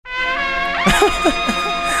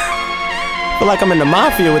Feel like I'm in the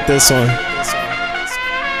mafia with this one.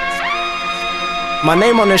 My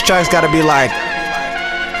name on this track's gotta be like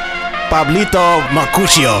Pablito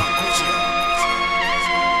Mercutio.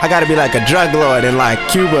 I gotta be like a drug lord in like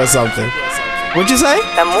Cuba or something. What'd you say?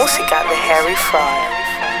 La música de Harry Fraud.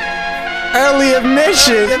 Early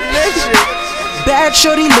admission. Bad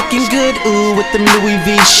shorty looking good, ooh, with them Louis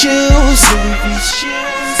V shoes.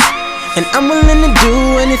 And I'm willing to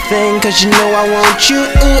do anything, cause you know I want you,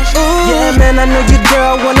 ooh, ooh. Yeah, man, I know your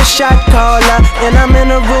girl want a shot caller, and I'm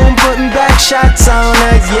in a room putting back shots on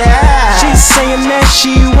her, yeah. She's saying that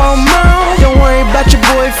she want more. Don't worry about your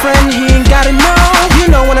boyfriend, he ain't gotta know.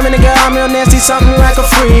 You know when I'm in the girl, I'm real nasty, something like a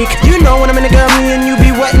freak. You know when I'm in the girl, me and you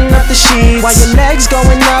be wetting up the sheets. While your legs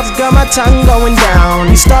going up, girl, my tongue going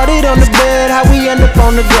down. We started on the bed, how we end up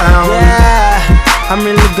on the ground, yeah. I'm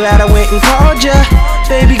really glad I went and called ya.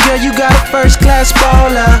 Baby girl, you got a first class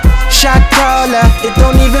baller, shot caller, it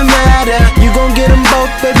don't even matter. You gon' get them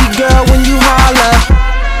both, baby girl, when you holler.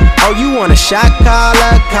 Oh, you want a shot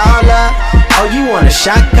caller, caller. Oh, you want a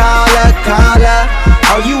shot caller, caller.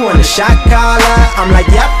 Oh, you want a shot caller. I'm like,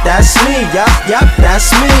 yep, that's me, yep,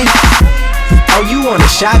 that's me. Oh, you want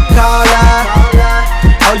a shot caller.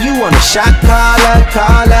 Oh, you want a shot caller,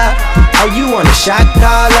 caller. Oh, you want a shot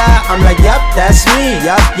caller. I'm like, yep, that's me,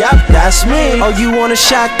 yep, that's me. Oh, you want a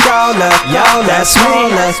shot caller, yo, that's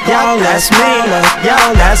me, yo, that's me, yo,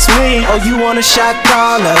 that's me. Oh, you want a shot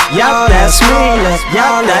caller, yo, that's me,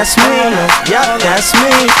 yo, that's me, yo, that's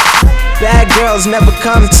me. Bad girls never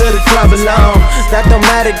come to the club alone. That don't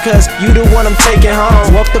matter cause you the one I'm taking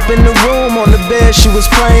home. Walked up in the room on the bed, she was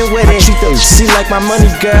playing with it. She like my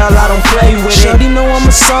money, girl, I don't play with it. Shorty know all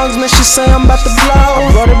my songs, man, she say I'm about to blow.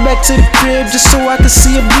 I brought her back to the crib just so I could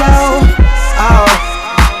see her blow. Oh,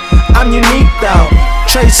 I'm unique though,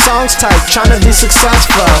 Trey Songz type, tryna be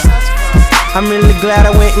successful. I'm really glad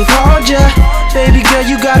I went and called ya. Baby girl,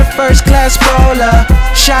 you got a first class baller,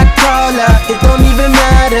 shot caller, it don't even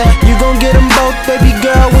matter. You gon' get them both, baby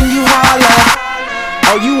girl, when you holler.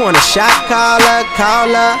 Oh, you want a shot caller,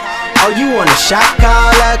 caller. Oh, you want a shot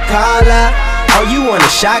caller, caller. Oh, you want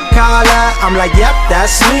a shot caller. I'm like, yep,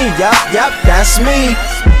 that's me, yep, that's me.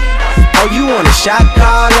 Oh, you want a shot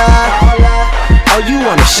caller. Oh, you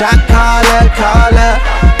want a shot caller, caller.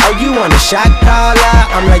 Oh, you want a shot caller.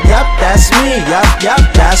 I'm like, yep, that's me, yep,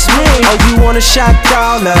 that's me. Oh, you want a shot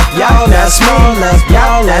caller, yo, that's me,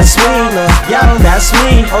 yo, that's me, yo, that's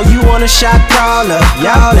me. Oh, you want a shot caller,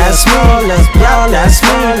 yo, that's me, yo, that's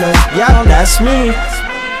me, yo, that's me.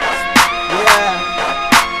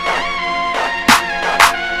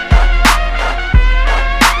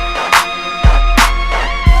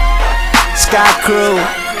 Sky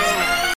Crew.